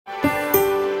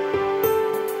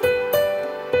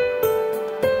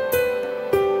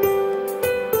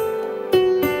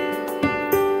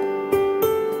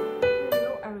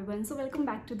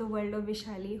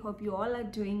hope you all are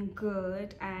doing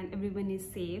good and everyone is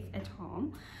safe at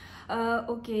home.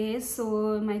 Okay,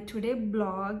 so my today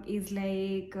blog is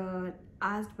like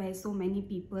asked by so many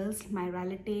people, my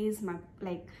relatives,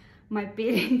 my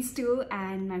parents too,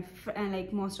 and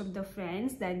like most of the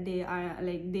friends that they are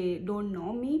like they don't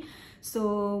know me.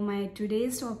 So my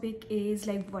today's topic is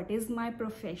like what is my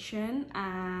profession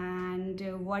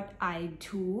and what I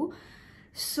do.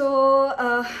 So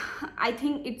I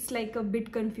think it's like a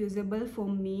bit confusable for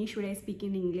me, should I speak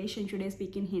in English and should I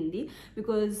speak in Hindi,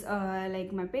 because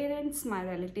like my parents, my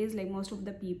relatives, like most of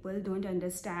the people don't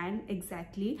understand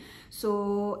exactly.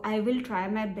 So I will try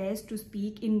my best to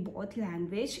speak in both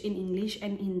language, in English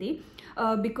and Hindi,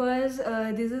 because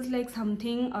this is like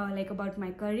something like about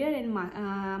my career and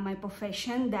my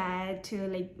profession that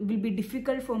like will be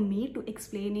difficult for me to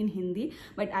explain in Hindi,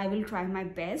 but I will try my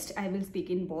best. I will speak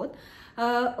in both.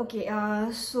 Okay,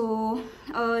 so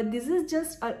this is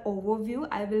just an overview.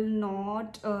 I will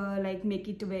not like make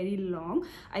it very long.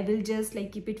 I will just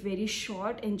like keep it very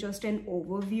short and just an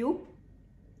overview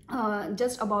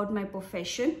just about my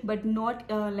profession, but not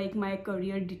like my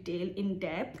career detail in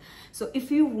depth. So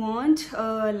if you want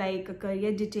like a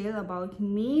career detail about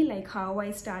me, like how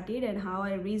I started and how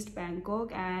I reached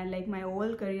Bangkok and like my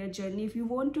whole career journey, if you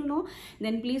want to know,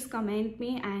 then please comment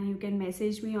me and you can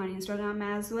message me on Instagram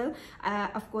as well.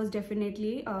 Of course,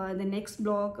 definitely the next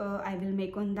blog I will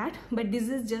make on that, but this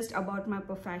is just about my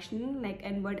profession, like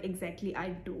and what exactly I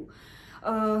do.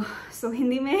 सो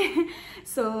हिंदी में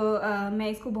मैं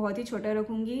इसको बहुत ही छोटा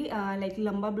रखूँगी, like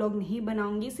लंबा blog नहीं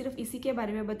बनाऊँगी, सिर्फ इसी के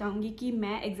बारे में बताऊँगी कि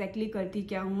मैं एग्जैक्टली करती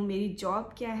क्या हूँ, मेरी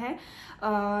जॉब क्या है,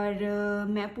 और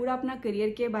मैं पूरा अपना करियर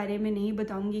के बारे में नहीं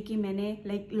बताऊँगी कि मैंने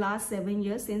like last 7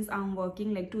 years since I am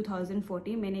working like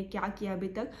 2014 मैंने क्या किया अभी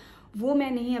तक, वो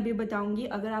मैं नहीं अभी बताऊंगी.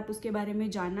 अगर आप उसके बारे में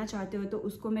जानना चाहते हो तो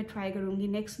उसको मैं ट्राई करूंगी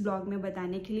नेक्स्ट ब्लॉग में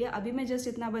बताने के लिए. अभी मैं जस्ट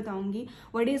इतना बताऊंगी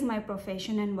what is my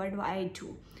profession and what I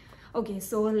do. Okay,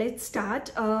 so let's start.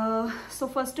 So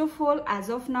first of all, as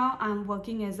of now I'm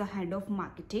working as a head of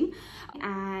marketing,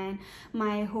 and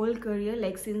my whole career,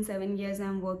 like since 7 years,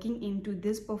 I'm working into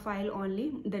this profile only,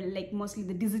 the like mostly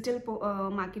the digital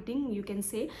marketing, you can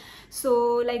say. So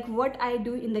like what I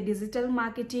do in the digital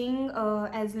marketing,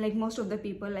 as like most of the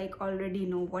people like already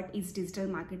know what is digital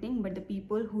marketing, but the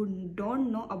people who don't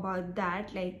know about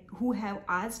that, like who have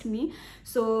asked me,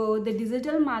 so the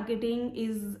digital marketing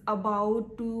is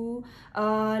about to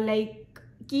like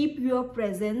keep your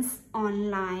presence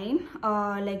online,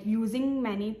 like using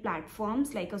many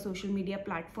platforms like a social media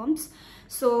platforms.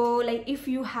 So like if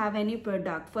you have any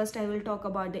product, first I will talk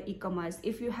about the e-commerce.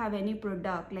 If you have any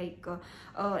product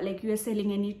like you are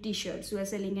selling any t-shirts, you are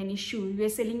selling any shoes, you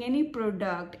are selling any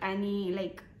product, any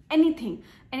like anything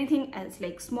else,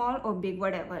 like small or big,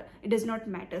 whatever, it does not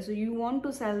matter. So you want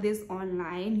to sell this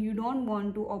online, you don't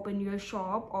want to open your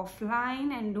shop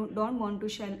offline and don't want to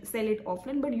sell it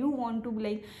offline, but you want to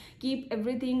like keep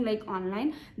everything like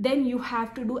online, then you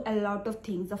have to do a lot of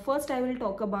things. The first I will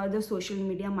talk about the social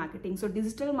media marketing. So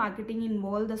digital marketing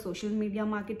involves the social media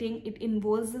marketing, it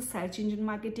involves the search engine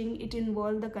marketing, it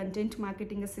involves the content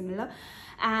marketing is similar,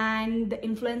 and the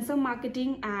influencer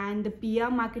marketing and the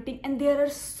PR marketing, and there are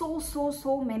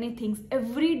so many things.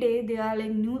 Every day there are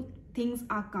like new things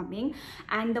are coming,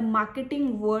 and the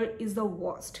marketing world is the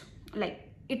worst. Like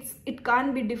it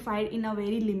can't be defined in a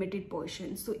very limited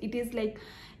portion. So it is like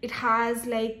it has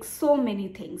like so many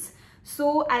things.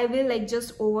 So I will like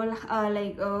just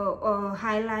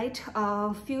highlight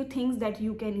a few things that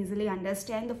you can easily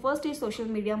understand. The first is social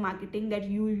media marketing that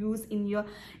you use in your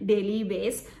daily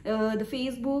base, the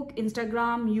Facebook,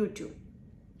 Instagram, YouTube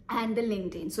and the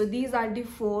LinkedIn. So these are the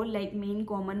 4 like main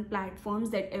common platforms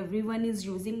that everyone is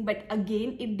using, but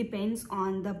again it depends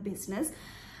on the business.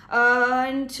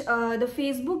 And the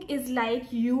Facebook is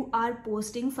like you are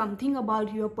posting something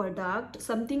about your product,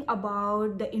 something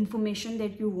about the information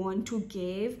that you want to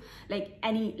give, like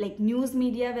any like news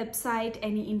media website,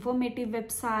 any informative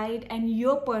website, and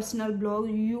your personal blog.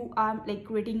 You are like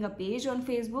creating a page on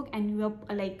Facebook and you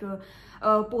are like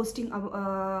posting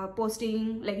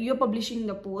like you're publishing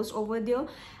the post over there.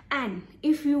 And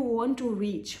if you want to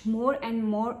reach more and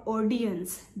more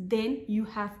audience, then you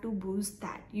have to boost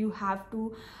that. You have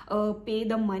to pay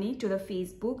the money to the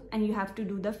Facebook and you have to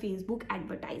do the Facebook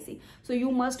advertising. So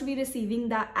you must be receiving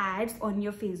the ads on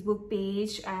your Facebook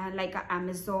page, like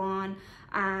Amazon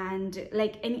and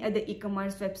like any other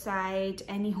e-commerce website,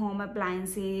 any home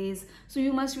appliances. So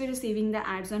you must be receiving the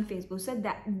ads on Facebook. So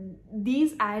that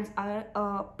these ads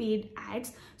are paid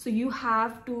ads. So you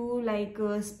have to like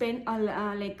spend a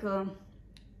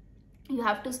You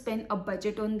have to spend a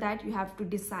budget on that. You have to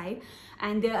decide,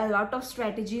 and there are a lot of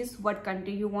strategies: what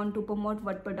country you want to promote,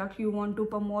 what product you want to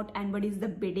promote, and what is the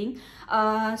bidding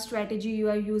strategy you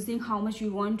are using, how much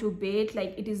you want to bid.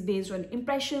 Like, it is based on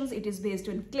impressions, it is based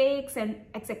on clicks, and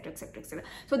etc, etc, etc.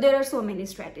 So there are so many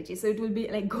strategies, so it will be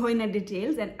like go in a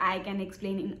details, and I can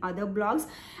explain in other blogs.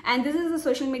 And this is the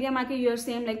social media market. You are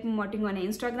same like promoting on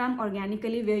Instagram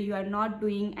organically, where you are not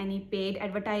doing any paid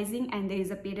advertising, and there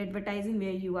is a paid advertising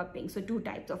where you are paying. So two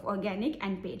types of organic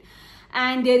and paid.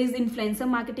 And there is influencer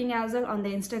marketing as well. On the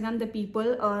Instagram, the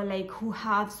people like who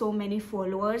have so many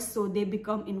followers, so they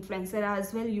become influencer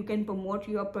as well. You can promote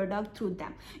your product through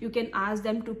them. You can ask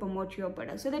them to promote your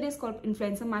product. So that is called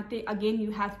influencer marketing. Again,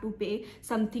 you have to pay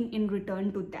something in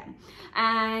return to them.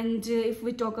 And if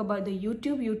we talk about the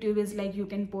YouTube is like you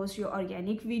can post your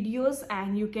organic videos,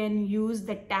 and you can use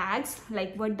the tags,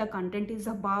 like what the content is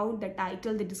about, the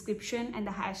title, the description, and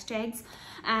the hashtags.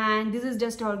 And this is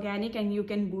just organic, and you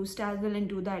can boost as well and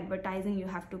do the advertising. You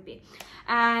have to pay.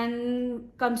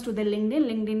 And comes to the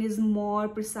LinkedIn is more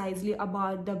precisely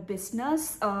about the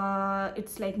business.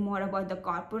 It's like more about the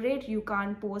corporate. You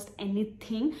can't post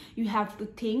anything. You have to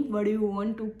think what do you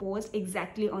want to post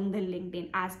exactly on the LinkedIn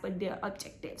as per their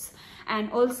objectives.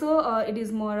 And also it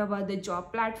is more about the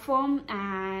job platform,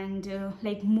 and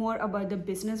like more about the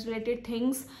business related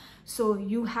things. So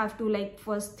you have to like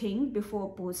first think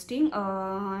before posting,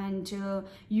 and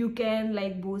you can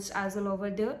like boost as well over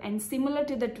there. And similar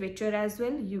to the Twitter as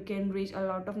well, you can reach a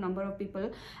lot of number of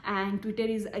people. And Twitter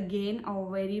is again a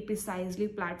very precisely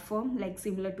platform, like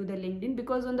similar to the LinkedIn,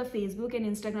 because on the Facebook and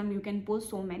Instagram you can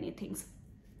post so many things.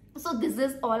 So this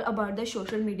is all about the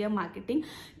social media marketing,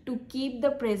 to keep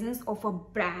the presence of a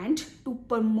brand, to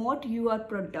promote your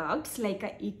products like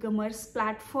an e-commerce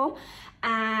platform.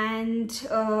 And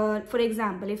for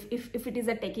example, if it is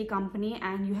a techie company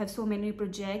and you have so many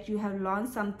projects, you have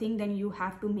launched something, then you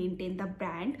have to maintain the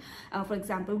brand. For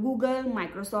example, Google,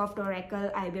 Microsoft, Oracle,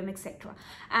 IBM, etc.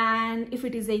 And if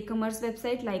it is an e-commerce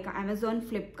website like Amazon,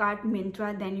 Flipkart,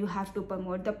 Myntra, then you have to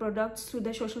promote the products through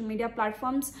the social media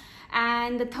platforms.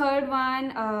 And the third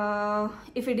one,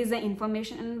 if it is an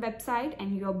information website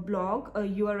and your blog,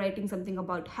 you are writing something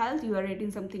about health, you are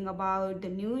writing something about the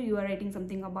news, you are writing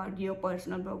something about your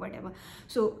personal blog, whatever.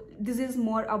 So this is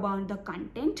more about the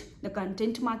content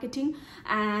marketing.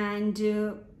 And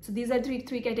so these are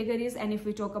three categories. And if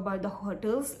we talk about the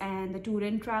hotels and the tour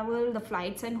and travel, the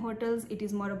flights and hotels, it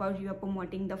is more about you are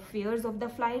promoting the fares of the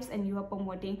flights, and you are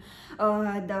promoting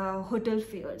the hotel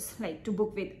fares, like to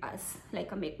book with us,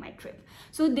 like a Make My Trip.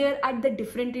 So there at the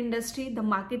different industry, the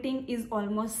marketing is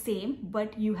almost same,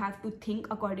 but you have to think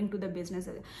according to the business.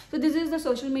 So this is the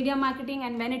social media marketing.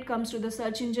 And when it comes to the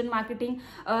search engine marketing,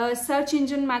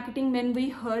 when we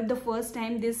heard the first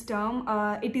time this term,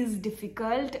 it is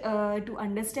difficult to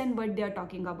understand what they are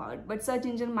talking about. But search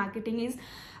engine marketing is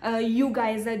you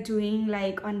guys are doing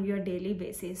like on your daily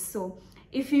basis. So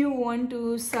if you want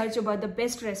to search about the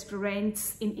best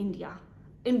restaurants in India,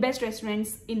 best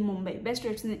restaurants in Mumbai, best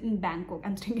restaurants in Bangkok,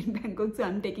 I'm staying in Bangkok, so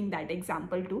I'm taking that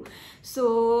example too.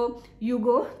 So you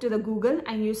go to the Google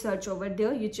and you search over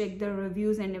there, you check the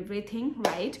reviews and everything,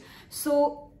 right?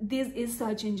 So this is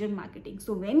search engine marketing.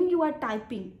 So when you are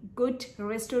typing good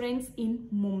restaurants in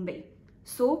Mumbai,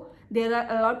 so there are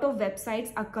a lot of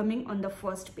websites are coming on the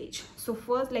first page. So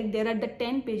first, like there are the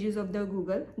 10 pages of the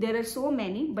Google. There are so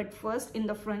many, but first in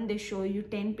the front they show you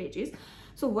 10 pages.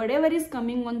 So whatever is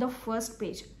coming on the first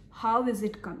page, how is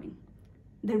it coming?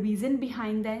 The reason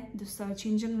behind that, the search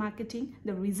engine marketing,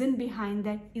 the reason behind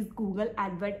that is Google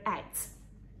Advert ads.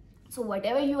 So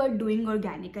whatever you are doing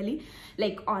organically,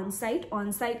 like on-site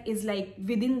is like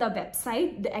within the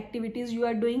website, the activities you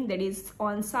are doing, that is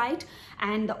on-site,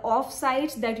 and the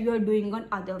off-sites that you are doing on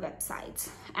other websites.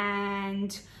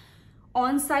 And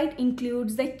on-site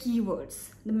includes the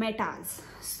keywords, the metas.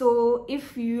 So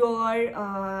if your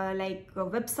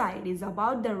website is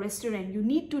about the restaurant, you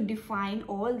need to define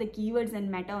all the keywords and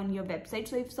meta on your website.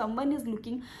 So if someone is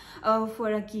looking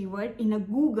for a keyword in a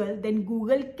Google, then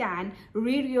Google can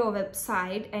read your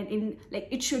website, and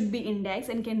it should be indexed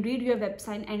and can read your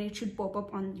website, and it should pop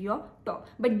up on your top.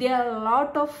 But there are a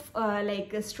lot of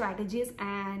strategies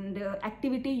and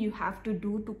activity you have to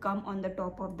do to come on the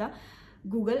top of the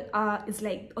Google. Is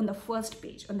like on the first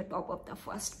page, on the top of the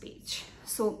first page.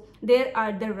 So there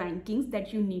are the rankings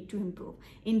that you need to improve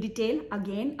in detail.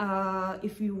 Again,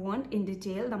 if you want in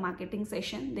detail the marketing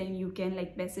session, then you can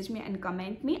like message me and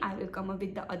comment me. I will come up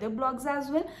with the other blogs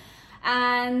as well.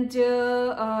 And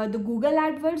the Google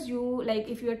AdWords, you like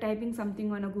if you are typing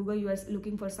something on a Google, you are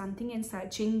looking for something and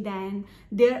searching, then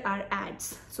there are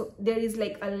ads. So there is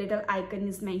like a little icon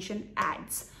is mentioned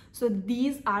ads. So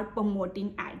these are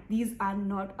promoting ad, these are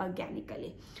not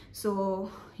organically. So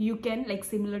you can, like,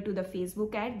 similar to the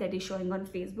Facebook ad that is showing on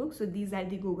Facebook, so these are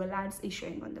the Google ads is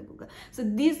showing on the Google. So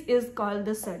this is called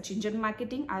the search engine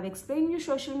marketing. I've explained you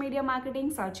social media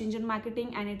marketing, search engine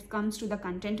marketing, and it comes to the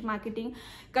content marketing.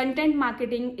 Content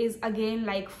marketing is again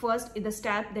like first the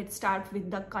step that starts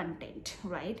with the content,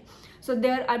 right? So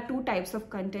there are two types of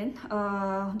content.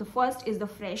 The first is the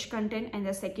fresh content, and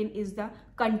the second is the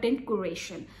content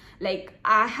curation. Like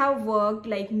I have worked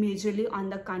like majorly on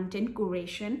the content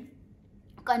curation.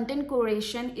 Content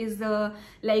curation is the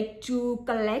like to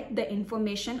collect the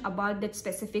information about that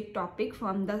specific topic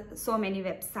from the so many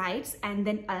websites and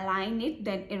then align it,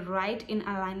 then write in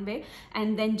align way,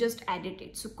 and then just edit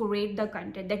it. So curate the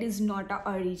content that is not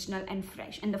original and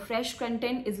fresh. And the fresh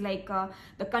content is like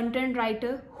the content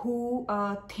writer who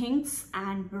thinks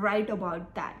and write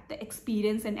about that, the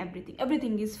experience and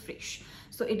everything is fresh,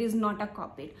 so it is not a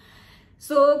copied.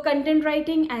 So content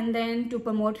writing, and then to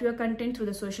promote your content through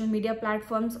the social media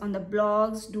platforms, on the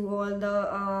blogs, do all the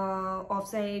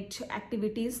offsite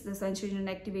activities, the search engine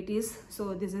activities.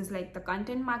 So this is like the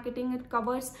content marketing it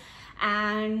covers.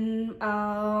 And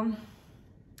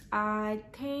I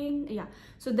think, yeah,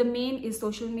 so the main is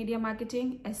social media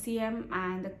marketing, SEM,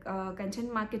 and the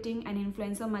content marketing and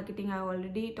influencer marketing I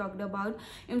already talked about.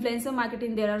 Influencer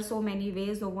marketing, there are so many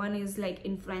ways. So one is like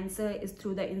influencer is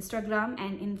through the Instagram,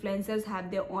 and influencers have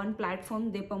their own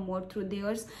platform, they promote through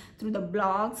theirs, through the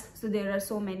blogs. So there are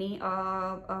so many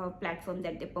platforms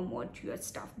that they promote your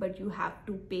stuff, but you have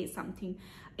to pay something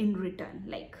in return,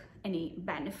 like any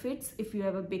benefits. If you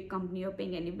have a big company, you're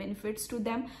paying any benefits to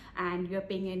them and you're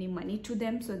paying any money to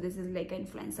them. So this is like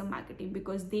influencer marketing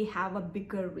because they have a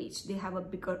bigger reach, they have a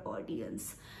bigger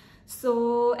audience.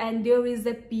 So, and there is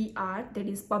the PR, that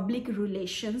is public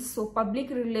relations. So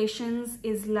public relations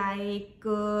is like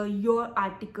your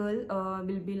article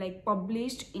will be like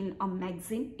published in a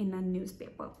magazine, in a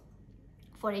newspaper.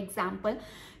 For example,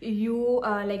 you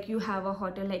like you have a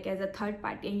hotel like as a third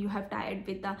party, and you have tied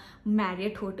with the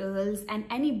Marriott hotels and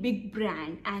any big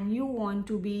brand, and you want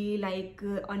to be like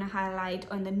on a highlight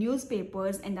on the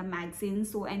newspapers and the magazines.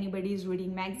 So anybody is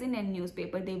reading magazine and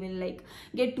newspaper, they will like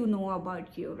get to know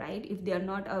about you, right? If they are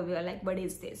not aware like what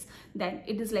is this, then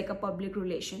it is like a public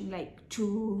relation, like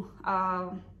to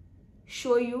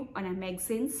show you on a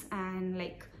magazines and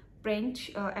like print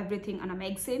everything on a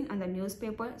magazine and the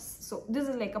newspapers. So this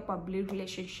is like a public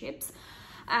relationships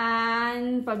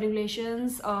and public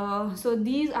relations. So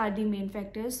these are the main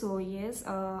factors. So yes,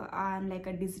 I'm like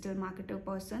a digital marketer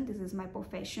person. This is my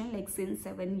profession like since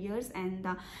 7 years, and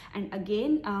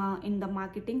again in the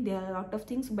marketing there are a lot of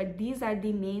things, but these are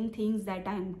the main things that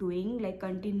I'm doing like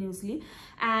continuously.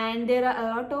 And there are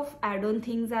a lot of add-on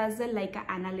things as well, like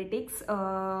analytics.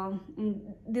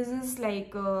 This is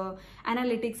like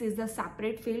analytics is a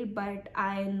separate field, but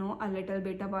I know a little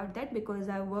bit about that because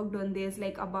I worked on this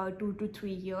like about 2 to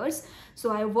 3 years.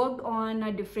 So I worked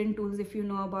on different tools, if you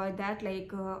know about that, like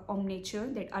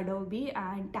Omniture, that Adobe,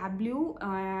 and Tableau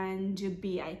and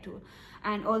BI tool.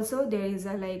 And also there is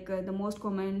a like the most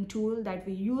common tool that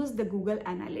we use, the Google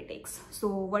Analytics. So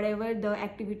whatever the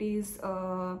activities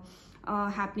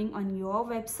happening on your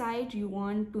website, you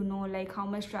want to know like how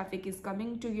much traffic is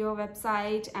coming to your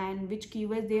website and which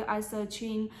keywords they are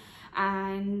searching,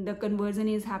 and the conversion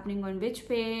is happening on which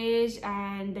page,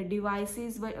 and the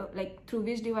devices like through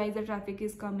which device the traffic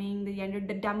is coming, the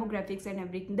demographics and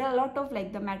everything. There are a lot of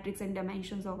like the metrics and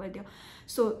dimensions over there,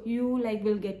 so you like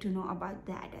will get to know about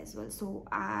that as well. So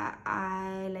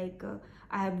I like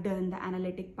I have done the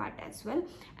analytic part as well.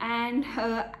 And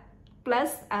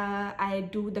plus I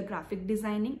do the graphic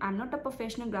designing. I'm not a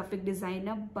professional graphic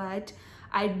designer, but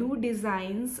I do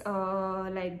designs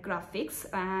like graphics,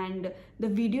 and the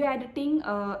video editing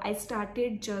I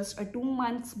started just 2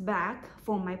 months back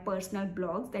for my personal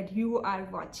blogs that you are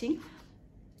watching.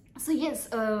 So yes,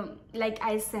 like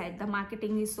I said, the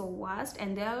marketing is so vast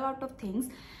and there are a lot of things,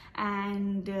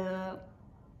 and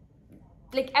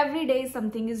like every day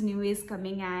something is new is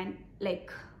coming, and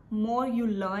like more you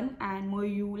learn and more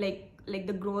you like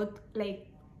the growth, like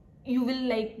you will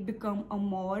like become a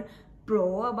more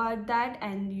pro about that,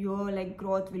 and your like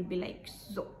growth will be like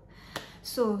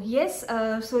so yes.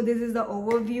 So this is the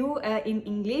overview in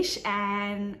English,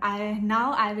 and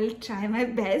now I will try my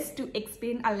best to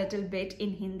explain a little bit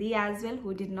in Hindi as well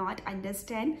who did not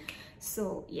understand.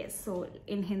 So yes, so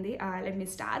in Hindi let me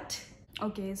start.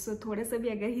 Okay so थोड़ा सा भी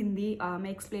अगर हिंदी मैं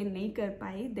explain नहीं कर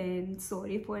पाई then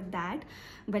sorry for that,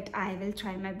 but I will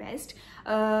try my best.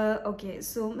 Okay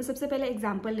so मैं सबसे पहले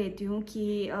एग्जांपल लेती हूँ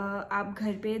कि आप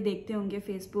घर पे देखते होंगे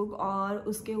फेसबुक, और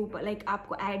उसके ऊपर लाइक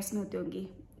आपको एड्स में होती होंगी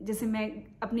जैसे मैं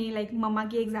अपनी लाइक मम्मा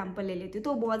की एग्जांपल ले लेती हूँ,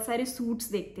 तो बहुत सारे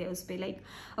सूट्स देखते हैं उस पर, लाइक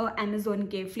अमेजोन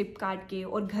के, फ्लिपकार्ट के,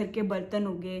 और घर के बर्तन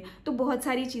हो गए, तो बहुत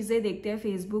सारी चीज़ें देखते हैं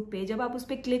फेसबुक पे। जब आप उस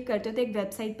पर क्लिक करते हो तो एक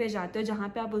वेबसाइट पे जाते हो जहाँ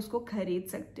पे आप उसको खरीद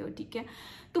सकते हो, ठीक है।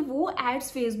 तो वो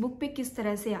एड्स फेसबुक पे किस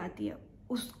तरह से आती है,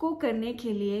 उसको करने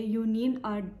के लिए you need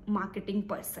a marketing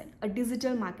person, a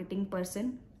digital marketing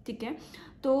person, ठीक है।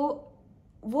 तो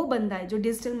वो बंदा है जो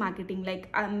डिजिटल मार्केटिंग,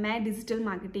 लाइक मैं डिजिटल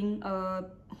मार्केटिंग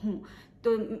हूँ,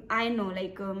 तो आई नो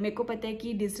लाइक मेरे को पता है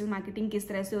कि डिजिटल मार्केटिंग किस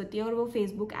तरह से होती है और वो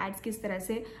फेसबुक एड्स किस तरह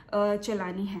से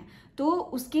चलानी है। तो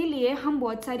उसके लिए हम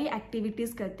बहुत सारी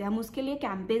एक्टिविटीज़ करते हैं, हम उसके लिए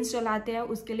कैंपेन्स चलाते हैं,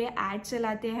 उसके लिए एड्स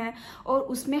चलाते हैं, और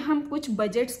उसमें हम कुछ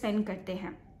बजट स्पेंड करते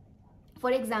हैं।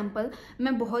 फॉर एग्जाम्पल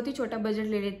मैं बहुत ही छोटा बजट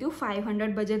ले लेती हूँ,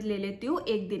 500 बजट ले लेती हूँ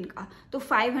एक दिन का। तो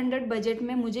 500 बजट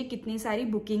में मुझे कितनी सारी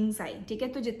बुकिंग्स आई, ठीक है।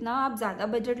 तो जितना आप ज़्यादा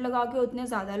बजट लगाओगे उतने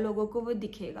ज़्यादा लोगों को वो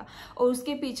दिखेगा, और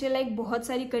उसके पीछे लाइक बहुत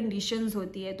सारी कंडीशंस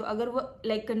होती है। तो अगर वो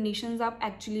लाइक कंडीशंस आप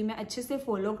एक्चुअली में अच्छे से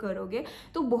फॉलो करोगे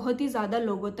तो बहुत ही ज़्यादा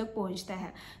लोगों तक पहुँचता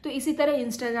है। तो इसी तरह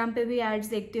इंस्टाग्राम पे भी एड्स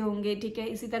देखते होंगे, ठीक है।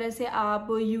 इसी तरह से आप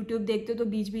यूट्यूब देखते हो तो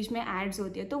बीच बीच में एड्स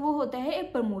होती है, तो वो होता है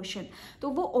एक प्रमोशन। तो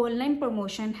वो ऑनलाइन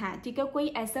प्रमोशन है, ठीक है। कोई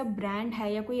ऐसा ब्रांड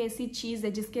है या कोई ऐसी चीज़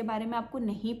है जिसके बारे में आपको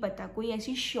नहीं पता, कोई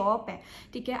ऐसी शॉप है,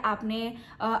 ठीक है।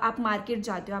 आप मार्केट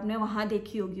जाते हो, आपने वहाँ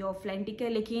देखी होगी ऑफलाइन, ठीक है।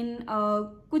 लेकिन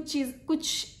कुछ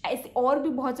ऐसे और भी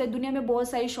बहुत सारी, दुनिया में बहुत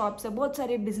सारी शॉप्स है, बहुत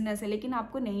सारे बिजनेस है, लेकिन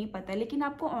आपको नहीं पता। लेकिन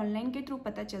आपको ऑनलाइन के थ्रू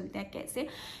पता चलते हैं। कैसे?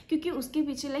 क्योंकि उसके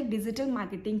पीछे लाइक डिजिटल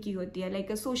मार्केटिंग की होती है,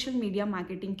 लाइक सोशल मीडिया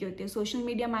मार्केटिंग की होती है। सोशल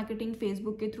मीडिया मार्केटिंग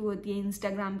फेसबुक के थ्रू होती है,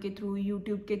 इंस्टाग्राम के थ्रू,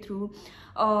 यूट्यूब के थ्रू,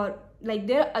 और लाइक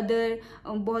देयर अदर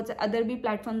बहुत अदर भी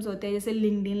प्लेटफॉर्म्स होते हैं, जैसे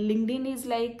लिंक्डइन इज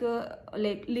लाइक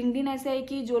लिंक्डइन ऐसा है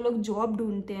कि जो लोग जॉब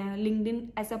ढूंढते हैं, लिंक्डइन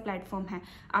ऐसा प्लेटफॉर्म है।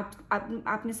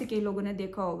 आप में से कई लोगों ने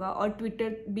देखा होगा। और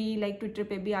ट्विटर भी, लाइक ट्विटर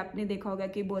पे भी आपने देखा होगा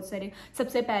कि बहुत सारे,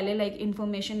 सबसे पहले लाइक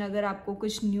इन्फॉर्मेशन, अगर आपको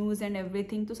कुछ न्यूज़ एंड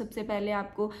एवरीथिंग, तो सबसे पहले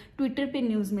आपको ट्विटर पे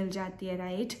न्यूज़ मिल जाती है,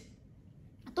 राइट।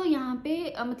 तो यहाँ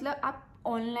पे मतलब आप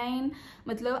ऑनलाइन,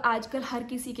 मतलब आजकल हर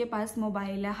किसी के पास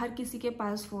मोबाइल है, हर किसी के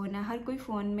पास फ़ोन है, हर कोई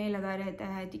फ़ोन में लगा रहता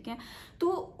है, ठीक है।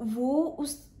 तो वो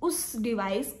उस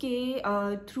डिवाइस के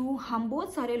थ्रू हम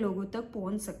बहुत सारे लोगों तक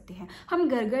पहुंच सकते हैं। हम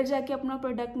घर घर जाके अपना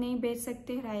प्रोडक्ट नहीं बेच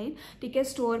सकते, राइट, ठीक है।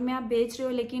 स्टोर में आप बेच रहे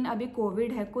हो, लेकिन अभी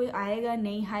कोविड है, कोई आएगा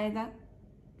नहीं आएगा,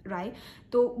 राइट।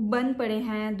 तो बंद पड़े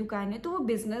हैं दुकानें, तो वो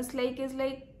बिजनेस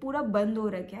लाइक पूरा बंद हो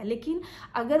रखा है। लेकिन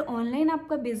अगर ऑनलाइन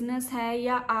आपका बिजनेस है,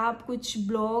 या आप कुछ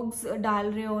ब्लॉग्स डाल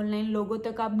रहे हो ऑनलाइन, लोगों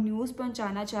तक आप न्यूज़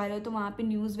पहुंचाना चाह रहे हो, तो वहाँ पे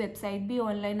न्यूज़ वेबसाइट भी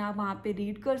ऑनलाइन आप वहाँ पे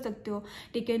रीड कर सकते हो,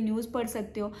 ठीक है, न्यूज़ पढ़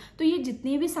सकते हो। तो ये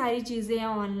जितनी भी सारी चीज़ें हैं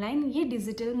ऑनलाइन, ये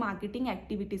डिजिटल मार्केटिंग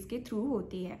एक्टिविटीज़ के थ्रू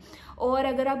होती है। और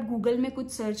अगर आप गूगल में कुछ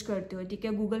सर्च करते हो, ठीक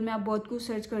है, गूगल में आप बहुत कुछ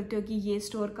सर्च करते हो कि ये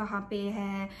स्टोर कहाँ पे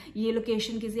है, ये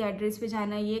लोकेशन किसी एड्रेस पे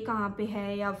जाना है, ये कहाँ पे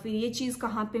है, या फिर ये चीज़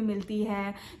कहाँ पे मिलती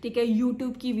है, ठीक है।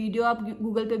 यूट्यूब की वीडियो आप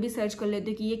गूगल पे भी सर्च कर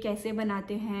लेते हो कि ये कैसे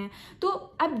बनाते हैं। तो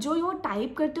आप जो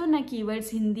टाइप करते हो ना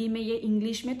कीवर्ड्स, हिंदी में या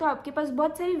इंग्लिश में, तो आपके पास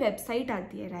बहुत सारी वेबसाइट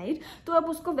आती है, राइट। तो आप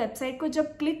उसको वेबसाइट को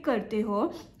जब क्लिक करते हो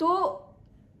तो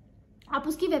आप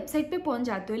उसकी वेबसाइट पे पहुंच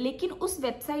जाते हो। लेकिन उस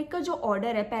वेबसाइट का जो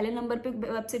ऑर्डर है, पहले नंबर पे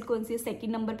वेबसाइट कौन सी है,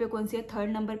 सेकंड नंबर पे कौन सी है,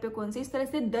 थर्ड नंबर पे कौन सी है, इस तरह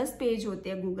से 10 पेज होते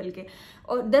हैं गूगल के,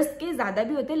 और 10 के ज़्यादा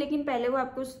भी होते हैं, लेकिन पहले वो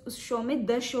आपको उस शो में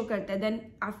 10 शो करता है। देन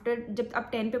आफ्टर जब आप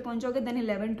 10 पे पहुंचोगे, देन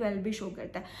 11, 12 भी शो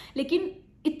करता है। लेकिन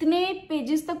इतने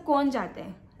पेजेस तक कौन जाते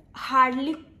हैं?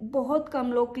 हार्डली बहुत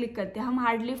कम लोग क्लिक करते हैं। हम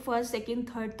हार्डली फर्स्ट, सेकंड,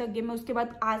 थर्ड तक गए, मैं उसके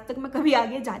बाद आज तक मैं कभी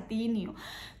आगे जाती ही नहीं हूँ।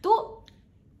 तो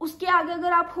उसके आगे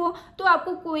अगर आप हो तो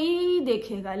आपको कोई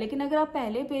देखेगा, लेकिन अगर आप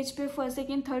पहले पेज पे फर्स्ट,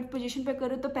 सेकंड, थर्ड पोजीशन पे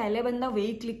करो तो पहले बंदा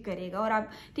वही क्लिक करेगा, और आप,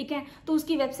 ठीक है। तो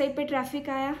उसकी वेबसाइट पे ट्रैफिक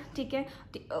आया, ठीक है,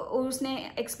 और उसने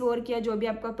एक्सप्लोर किया जो भी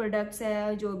आपका प्रोडक्ट्स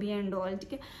है, जो भी एंड ऑल,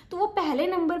 ठीक है। तो वो पहले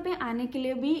नंबर पे आने के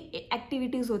लिए भी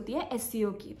एक्टिविटीज़ होती है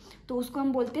एसईओ की, तो उसको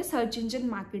हम बोलते हैं सर्च इंजन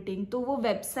मार्केटिंग। तो वो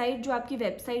वेबसाइट, जो आपकी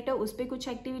वेबसाइट है, उस पर कुछ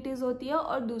एक्टिविटीज़ होती है,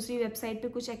 और दूसरी वेबसाइट पे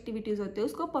कुछ एक्टिविटीज़ होती है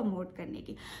उसको प्रमोट करने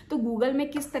की। तो गूगल में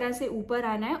किस तरह से ऊपर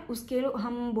आना है, उसके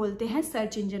हम बोलते हैं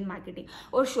सर्च इंजन मार्केटिंग।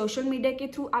 और सोशल मीडिया के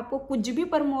थ्रू आपको कुछ भी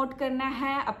प्रमोट करना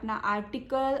है, अपना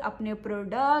आर्टिकल, अपने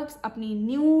प्रोडक्ट्स, अपनी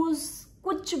न्यूज़,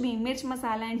 कुछ भी, मिर्च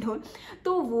मसाला एंड ऑल,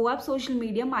 तो वो आप सोशल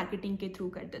मीडिया मार्केटिंग के थ्रू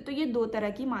करते हो। तो ये 2 तरह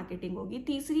की मार्केटिंग होगी।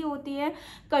 तीसरी होती है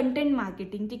कंटेंट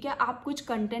मार्केटिंग, ठीक है। आप कुछ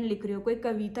कंटेंट लिख रहे हो, कोई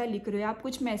कविता लिख रहे हो, आप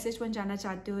कुछ मैसेज पहुंचाना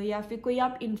चाहते हो, या फिर कोई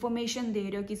आप इन्फॉर्मेशन दे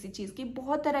रहे हो किसी चीज़ की।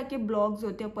 बहुत तरह के ब्लॉग्स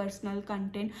होते हैं, पर्सनल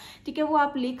कंटेंट, ठीक है। वो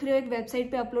आप लिख रहे हो, एक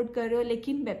वेबसाइट पे अपलोड कर रहे हो,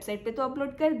 लेकिन वेबसाइट पे तो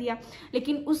अपलोड कर दिया,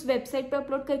 लेकिन उस वेबसाइट पे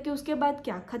अपलोड करके उसके बाद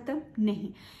क्या, खत्म?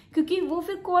 नहीं, क्योंकि वो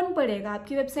फिर कौन पढ़ेगा?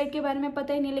 आपकी वेबसाइट के बारे में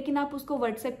पता ही नहीं, लेकिन आप उसको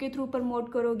व्हाट्सएप के थ्रू प्रमोट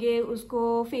प्रमोट करोगे,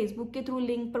 उसको फेसबुक के थ्रू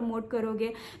लिंक प्रमोट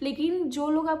करोगे, लेकिन जो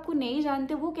लोग आपको नहीं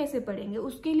जानते वो कैसे पढ़ेंगे?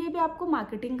 उसके लिए भी आपको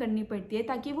मार्केटिंग करनी पड़ती है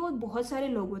ताकि वो बहुत सारे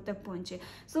लोगों तक पहुंचे।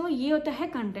 सो ये होता है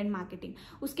कंटेंट मार्केटिंग।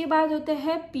 उसके बाद होता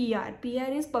है PR.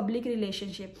 PR is public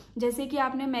relationship. जैसे कि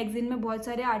आपने मैगजीन में बहुत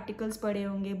सारे आर्टिकल्स पढ़े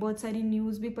होंगे, बहुत सारी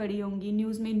न्यूज़ भी पढ़ी होंगी,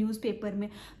 न्यूज़ में, न्यूज़पेपर में,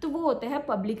 तो वो होता है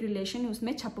पब्लिक रिलेशन,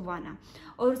 उसमें छपवाना।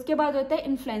 और उसके बाद होता है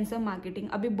इन्फ्लुएंसर मार्केटिंग।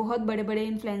 अभी बहुत बड़े बड़े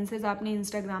इन्फ्लुएंसर्स आपने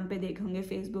इंस्टाग्राम पे देखे होंगे,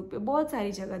 फेसबुक पे, बहुत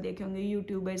सारी जगह देखे होंगे,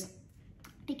 यूट्यूबर्स,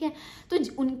 ठीक है। तो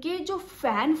उनके जो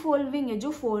फैन फॉलोइंग है,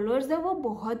 जो फॉलोअर्स है, वो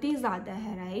बहुत ही ज़्यादा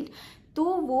है, राइट। तो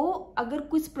वो अगर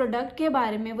कुछ प्रोडक्ट के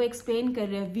बारे में वो एक्सप्लेन कर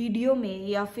रहे हैं वीडियो में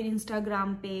या फिर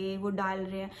इंस्टाग्राम पे वो डाल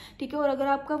रहे हैं, ठीक है, और अगर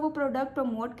आपका वो प्रोडक्ट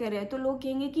प्रमोट कर रहे हैं तो लोग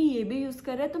कहेंगे कि ये भी यूज़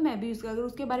कर रहे हैं तो मैं भी यूज़ कर। अगर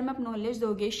उसके बारे में आप नॉलेज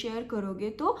दोगे, शेयर करोगे,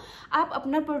 तो आप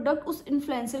अपना प्रोडक्ट उस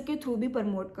इन्फ्लुएंसर के थ्रू भी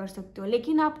प्रमोट कर सकते हो,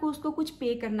 लेकिन आपको उसको कुछ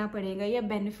पे करना पड़ेगा या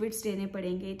बेनिफिट्स देने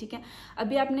पड़ेंगे, ठीक है।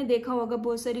 अभी आपने देखा होगा,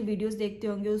 बहुत सारी वीडियोज़ देखते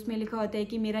होंगे, उसमें लिखा होता है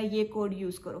कि मेरा ये कोड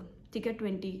यूज़ करो, ठीक है,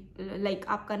 20, लाइक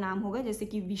आपका नाम होगा जैसे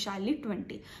कि विशाली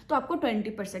 20, तो आपको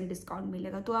 20% डिस्काउंट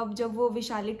मिलेगा। तो आप जब वो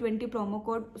विशाली 20 प्रोमो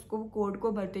कोड, उसको कोड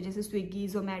को भरते हो, जैसे स्विगी,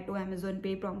 जोमेटो, अमेजोन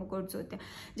पे प्रोमो कोड्स होते हैं,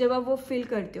 जब आप वो फिल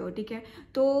करते हो, ठीक है,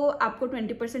 तो आपको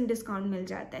 20% डिस्काउंट मिल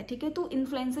जाता है, ठीक है। तो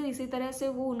इन्फ्लुएंसर इसी तरह से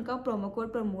वो उनका प्रोमो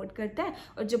कोड प्रमोट करता है,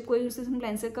 और जब कोई उस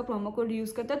इन्फ्लुएंसर का प्रोमो कोड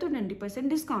यूज़ करता है तो 20%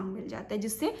 डिस्काउंट मिल जाता है,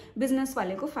 जिससे बिजनेस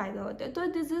वाले को फायदा होता है। तो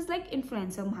this is like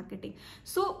influencer marketing.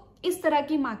 सो इस तरह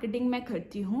की मार्केटिंग मैं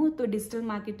करती हूँ। तो डिजिटल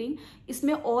मार्केटिंग,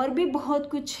 इसमें और भी बहुत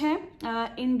कुछ है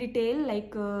इन डिटेल,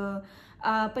 लाइक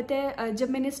पता है जब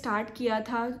मैंने स्टार्ट किया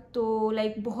था तो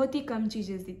लाइक बहुत ही कम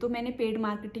चीज़ें थी, तो मैंने पेड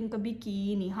मार्केटिंग कभी की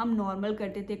ही नहीं। हम नॉर्मल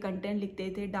करते थे, कंटेंट लिखते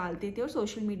थे, डालते थे, और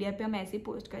सोशल मीडिया पे हम ऐसे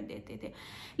पोस्ट कर देते थे।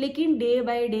 लेकिन day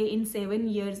by day, in 7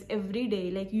 years, every day,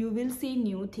 like you will see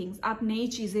new things. आप नई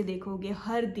चीज़ें देखोगे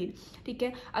हर दिन, ठीक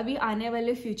है। अभी आने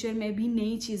वाले फ्यूचर में भी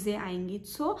नई चीज़ें आएंगी।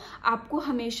 सो आपको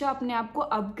हमेशा अपने आप को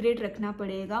अपग्रेड रखना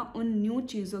पड़ेगा उन न्यू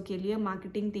चीज़ों के लिए,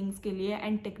 मार्केटिंग थिंग्स के लिए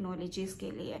एंड टेक्नोलॉजीज़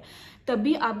के लिए,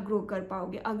 तभी आप ग्रो कर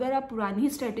पाओगे। अगर आप पुरानी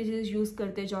स्ट्रेटेजीज यूज़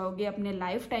करते जाओगे अपने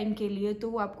लाइफ टाइम के लिए, तो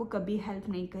वो आपको कभी हेल्प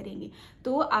नहीं करेंगी।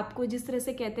 तो आपको जिस तरह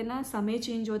से कहते हैं ना, समय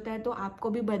चेंज होता है तो आपको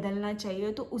भी बदलना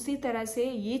चाहिए, तो उसी तरह से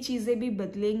ये चीज़ें भी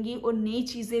बदलेंगी और नई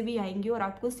चीज़ें भी आएंगी, और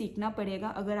आपको सीखना पड़ेगा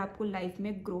अगर आपको लाइफ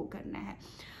में ग्रो करना है।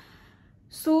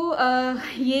 सो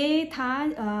ये था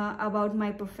अबाउट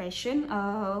माई प्रोफेशन।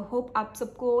 होप आप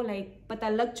सबको लाइक पता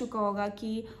लग चुका होगा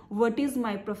कि what is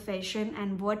my profession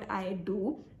and what I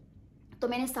do. तो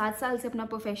मैंने 7 साल से अपना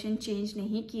प्रोफेशन चेंज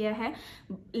नहीं किया है,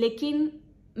 लेकिन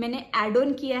मैंने एड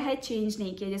ऑन किया है, चेंज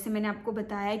नहीं किया। जैसे मैंने आपको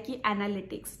बताया कि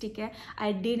एनालिटिक्स, ठीक है,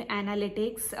 I did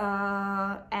analytics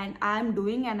and I am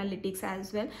doing analytics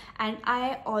as well, and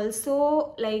I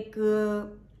also like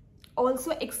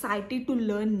also excited to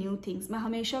learn new things. मैं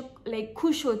हमेशा लाइक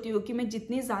खुश होती हूँ कि मैं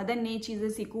जितनी ज़्यादा नई चीज़ें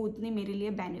सीखूँ उतनी मेरे लिए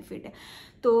बेनिफिट है।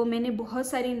 तो मैंने बहुत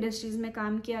सारी इंडस्ट्रीज़ में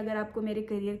काम किया। अगर आपको मेरे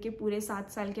करियर के पूरे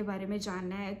 7 साल के बारे में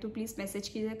जानना है तो प्लीज़ मैसेज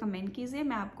कीजिए, कमेंट कीजिए,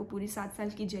 मैं आपको पूरी 7 साल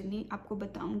की जर्नी आपको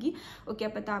बताऊँगी, और क्या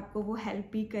पता आपको वो हेल्प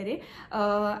भी करे।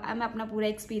 मैं अपना पूरा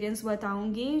एक्सपीरियंस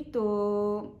बताऊँगी। तो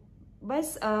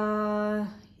बस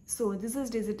so this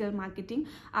is digital marketing.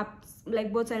 आप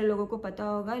लाइक बहुत सारे लोगों को पता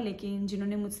होगा, लेकिन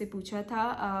जिन्होंने मुझसे पूछा था,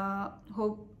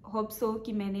 होप सो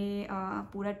कि मैंने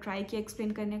पूरा ट्राई किया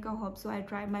एक्सप्लेन करने का। Hope so I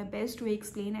try my best to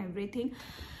explain everything.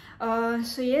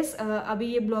 So yes, अभी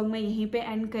ये ब्लॉग मैं यहीं पे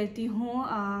एंड करती हूँ।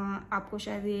 आपको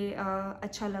शायद ये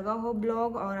अच्छा लगा हो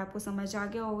ब्लॉग, और आपको समझ आ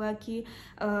गया होगा कि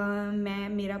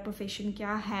मेरा प्रोफेशन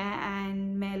क्या है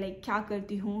एंड मैं लाइक क्या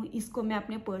करती हूँ। इसको मैं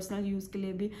अपने पर्सनल यूज़ के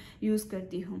लिए भी यूज़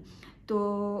करती हूँ। तो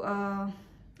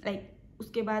लाइक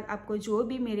उसके बाद आपको जो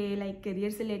भी मेरे लाइक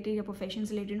करियर से रिलेटेड या प्रोफेशन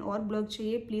से रिलेटेड और ब्लॉग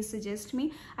चाहिए, please suggest me,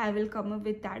 I will come up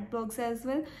with that blogs as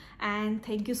well. And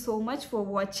thank you so much for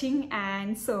watching,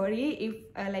 and sorry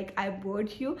if like I board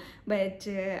you, but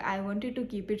I wanted to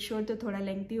keep it short, तो थोड़ा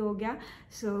lengthy हो गया।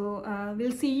 So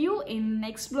will see you in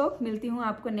next blog. मिलती हूँ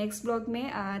आपको next blog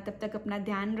में। तब तक अपना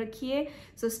ध्यान रखिए।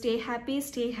 So stay happy,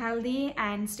 stay healthy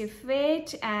and stay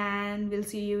fit, and will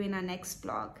see you in our next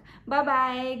vlog. Bye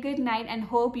bye, good night, and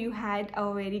hope you had a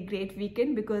very great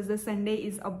weekend, because the Sunday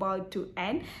is about to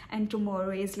end and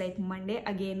tomorrow is like Monday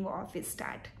again, office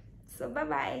start. So bye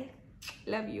bye,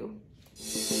 love you.